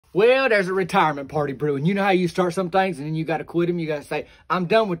Well, there's a retirement party brewing. You know how you start some things and then you got to quit them. You got to say, I'm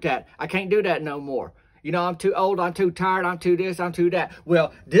done with that. I can't do that no more. You know, I'm too old, I'm too tired, I'm too this, I'm too that.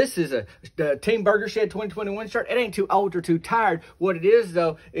 Well, this is the Team Burger Shed 2021 shirt. It ain't too old or too tired. What it is,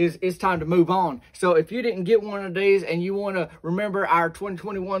 though, is it's time to move on. So if you didn't get one of these and you want to remember our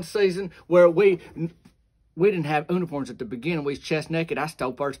 2021 season where we didn't have uniforms at the beginning. We was chest naked. I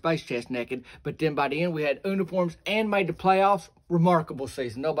stole first base chest naked. But then by the end, we had uniforms and made the playoffs. Remarkable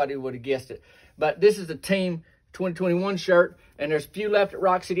season. Nobody would have guessed it. But this is a Team 2021 shirt, and there's a few left at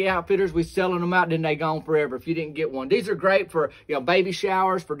Rock City Outfitters. We selling them out, then they gone forever if you didn't get one. These are great for, you know, baby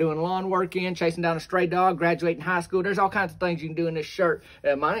showers, for doing lawn work in, chasing down a stray dog, graduating high school. There's all kinds of things you can do in this shirt.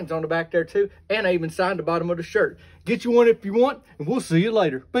 My name's on the back there too, and I even signed the bottom of the shirt. Get you one if you want, and we'll see you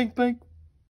later. Bink, bink.